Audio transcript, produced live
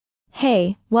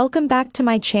Hey, welcome back to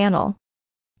my channel.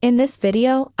 In this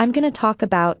video, I'm gonna talk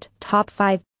about top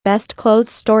 5 best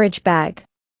clothes storage bag.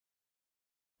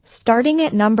 Starting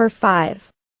at number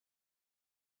 5.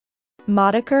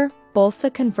 Maudaker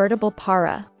Bolsa Convertible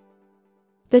Para.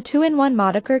 The 2-in-1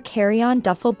 Maudaker carry-on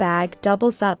duffel bag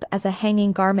doubles up as a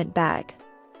hanging garment bag.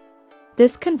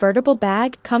 This convertible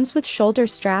bag comes with shoulder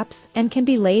straps and can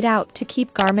be laid out to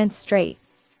keep garments straight.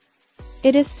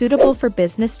 It is suitable for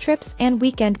business trips and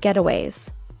weekend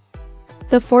getaways.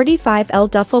 The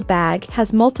 45L duffel bag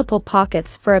has multiple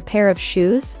pockets for a pair of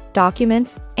shoes,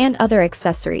 documents, and other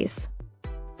accessories.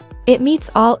 It meets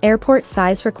all airport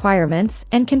size requirements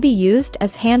and can be used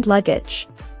as hand luggage.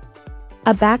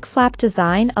 A back flap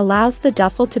design allows the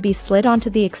duffel to be slid onto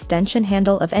the extension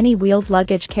handle of any wheeled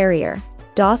luggage carrier.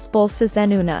 Dos bolsas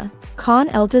en una. Con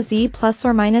el de z plus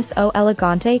or minus o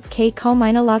elegante que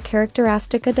combina la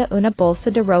característica de una bolsa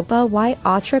de ropa y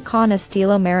otra con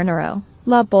estilo marinero.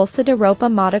 La bolsa de ropa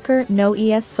Maudaker no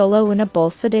es solo una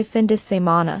bolsa de fin de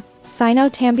semana, sino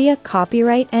también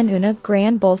copyright en una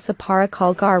gran bolsa para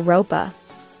colgar ropa.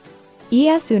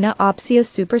 Es una opción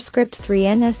superscript 3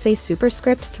 en ese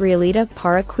superscript 3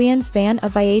 para quienes van a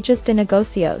viajes de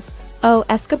negocios, o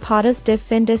escapadas de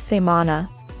fin de semana.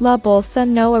 La bolsa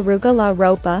no arruga la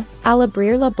ropa. Al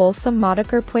abrir la bolsa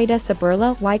Maudaker puedes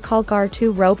abrirla y colgar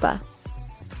tu ropa.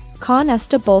 Con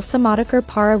esta bolsa Maudaker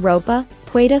para ropa,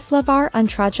 puedes lavar un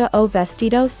traje o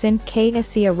vestido sin que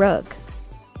se arrugue.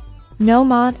 No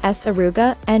más es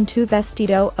arruga en tu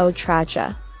vestido o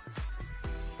traje.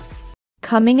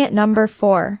 Coming at number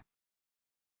 4.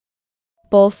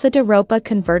 Bolsa de ropa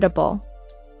convertible.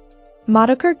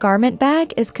 Maudaker garment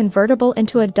bag is convertible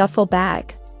into a duffel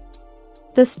bag.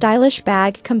 The stylish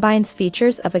bag combines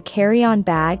features of a carry-on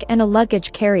bag and a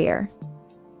luggage carrier.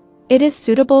 It is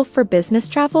suitable for business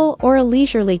travel or a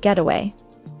leisurely getaway.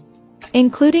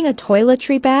 Including a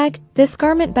toiletry bag, this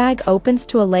garment bag opens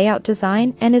to a layout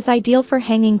design and is ideal for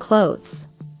hanging clothes.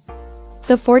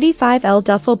 The 45L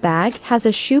duffel bag has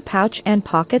a shoe pouch and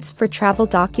pockets for travel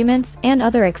documents and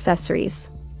other accessories.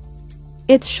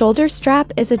 Its shoulder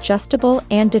strap is adjustable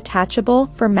and detachable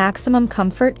for maximum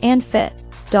comfort and fit.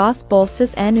 Dos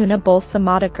bolsas en una bolsa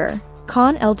Maudaker.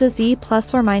 Con el de z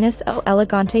plus or minus o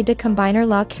elegante de combinar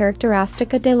la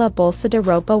característica de la bolsa de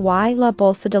ropa y la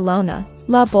bolsa de lona.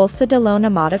 La bolsa de lona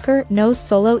Maudaker no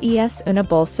solo es una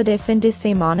bolsa de fin de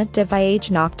semana de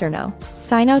viaje nocturno,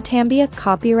 sino también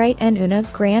copyright en una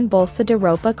gran bolsa de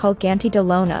ropa colgante de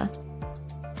lona.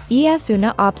 Es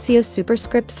una opción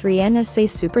superscript 3 en ese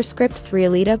superscript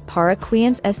 3 para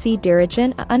quienes se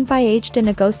dirigen a un viaje de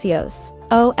negocios,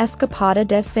 o escapada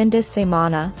de fin de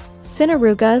semana. Sin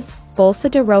arrugas, bolsa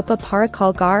de ropa para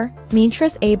colgar.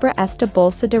 Mientras abra esta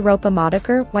bolsa de ropa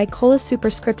Maudaker y con la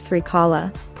superscript 3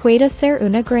 cola, puede ser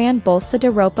una gran bolsa de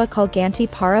ropa colgante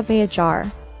para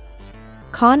viajar.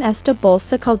 Con esta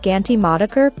bolsa colgante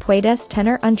Maudaker puedes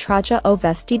tener un traje o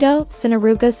vestido sin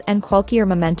arrugas en cualquier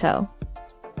momento.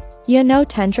 Ya no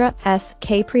tendrás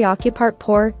que preocupar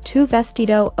por tu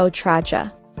vestido o traje.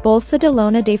 Bolsa de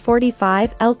lona de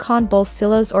 45L con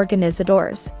bolsillos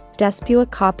organizadores. Después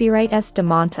copyright esta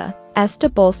monta. Esta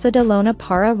bolsa de lona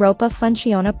para ropa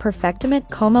funciona perfectamente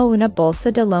como una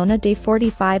bolsa de lona de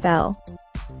 45L.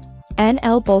 En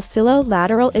el bolsillo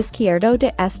lateral izquierdo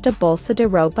de esta bolsa de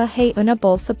ropa hay una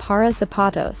bolsa para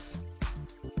zapatos.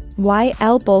 Y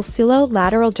el bolsillo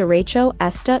lateral derecho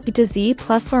está de z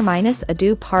plus or minus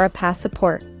adu para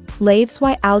pasaporte. Laves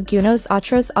y algunos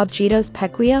otros objetos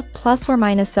pequeños plus or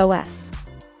minus os.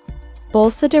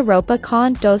 Bolsa de ropa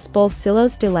con dos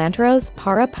bolsillos delanteros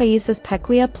para países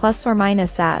pequeños plus or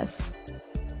minus as.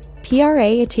 Para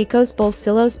aticos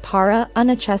bolsillos para un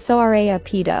acceso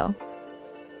rápido.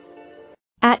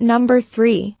 At number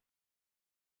 3.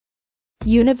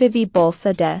 Univivi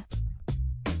Bolsa de.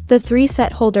 The 3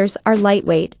 set holders are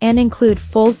lightweight and include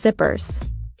full zippers.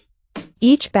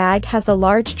 Each bag has a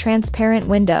large transparent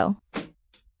window.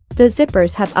 The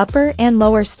zippers have upper and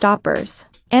lower stoppers,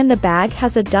 and the bag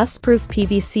has a dust-proof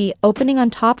PVC opening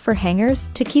on top for hangers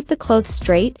to keep the clothes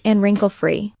straight and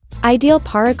wrinkle-free. Ideal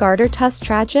para guardar tus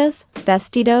trajes,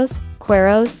 vestidos,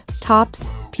 cueros,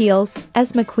 tops, peels,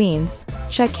 as McQueen's,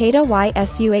 chaqueta y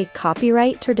su8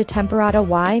 copyright ter de temporada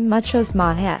y muchos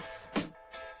más.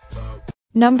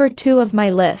 Number 2 of my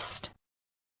list.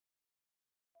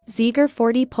 Zeger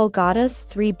 40 pulgadas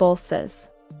 3 bolsas.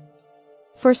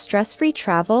 For stress-free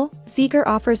travel, Zeger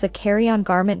offers a carry-on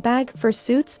garment bag for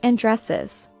suits and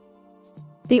dresses.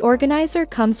 The organizer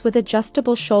comes with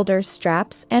adjustable shoulder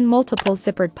straps and multiple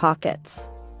zippered pockets.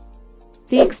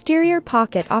 The exterior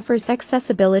pocket offers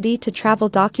accessibility to travel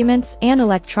documents and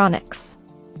electronics.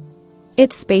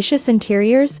 Its spacious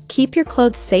interiors keep your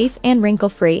clothes safe and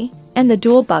wrinkle-free, and the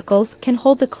dual buckles can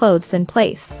hold the clothes in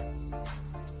place.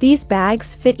 These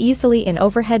bags fit easily in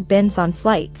overhead bins on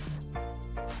flights.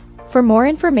 For more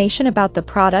information about the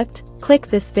product, click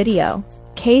this video.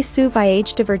 Que su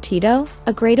viaje divertido,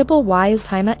 agradable y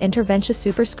última intervención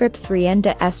superscript 3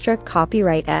 de extra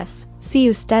copyright s. Si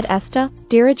usted está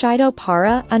dirigido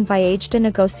para un viaje de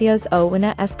negocios o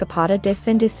una escapada de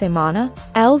fin de semana,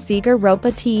 el Ziegler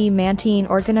ropa te mantiene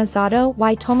organizado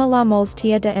y toma la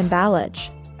molestia de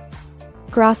emballage.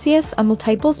 Gracias a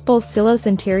múltiples bolsillos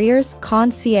interiores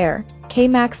con cierre, que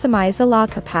maximiza la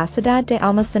capacidad de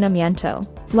almacenamiento.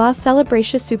 La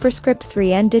celebración superscript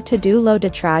 3 de todo lo de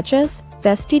trajes,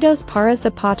 vestidos para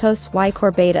zapatos y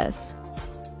corbatas.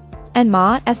 En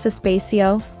más es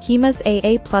espacio, hemos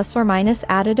plus or minus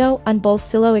addado un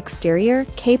bolsillo exterior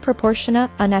que proporciona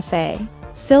un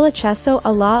fácil acceso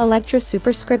a la electra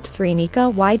superscript 3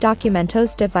 y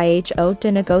documentos de viaje o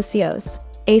de negocios.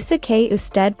 Así que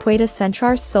usted puede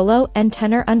centrar solo en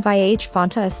tener un viaje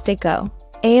fantástico.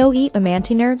 Aoe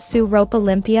mantener su ropa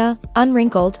limpia,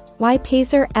 unwrinkled, y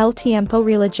pasar el tiempo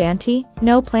relajante,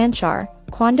 no planchar.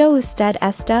 Cuando usted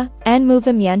está en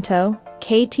movimiento,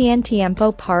 ¿qué tiene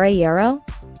tiempo para ello?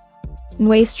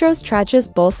 Nuestros trajes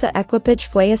bolsa equipage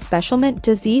fue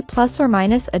especialmente de plus or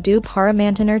minus adu para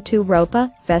mantener tu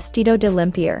ropa, vestido de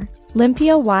limpiar,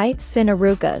 limpio y sin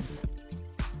arrugas.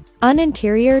 Un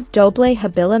interior doble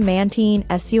habila mantiene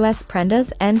sus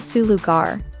prendas en su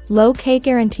lugar, lo que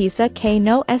garantiza que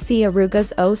no hay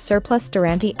arrugas o surplus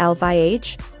durante el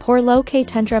viaje, por lo que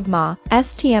tendrá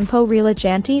más tiempo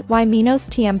relajante y menos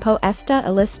tiempo está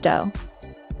listo.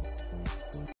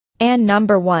 And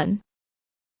number 1.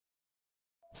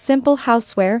 Simple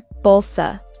Houseware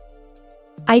Bolsa.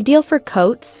 Ideal for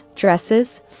coats,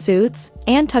 dresses, suits,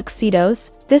 and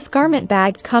tuxedos, this garment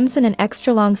bag comes in an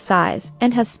extra long size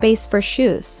and has space for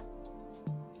shoes.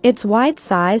 Its wide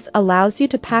size allows you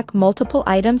to pack multiple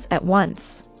items at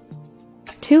once.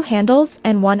 2 handles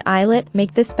and 1 eyelet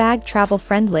make this bag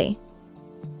travel-friendly.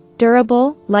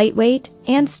 Durable, lightweight,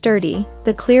 and sturdy,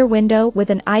 the clear window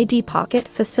with an ID pocket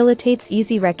facilitates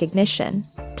easy recognition.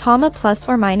 Toma plus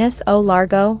or minus o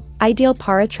largo, ideal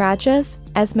para trajes,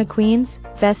 esmaquins,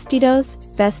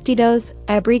 vestidos,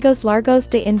 abrigos largos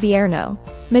de invierno.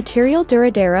 Material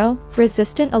duradero,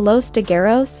 resistant a los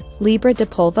dagueros, libre de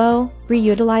polvo,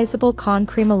 reutilizable con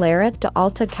cremallera de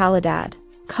alta calidad.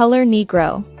 Color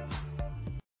negro.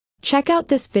 Check out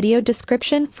this video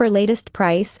description for latest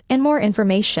price and more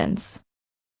informations.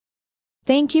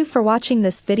 Thank you for watching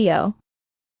this video.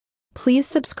 Please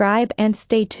subscribe and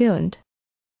stay tuned.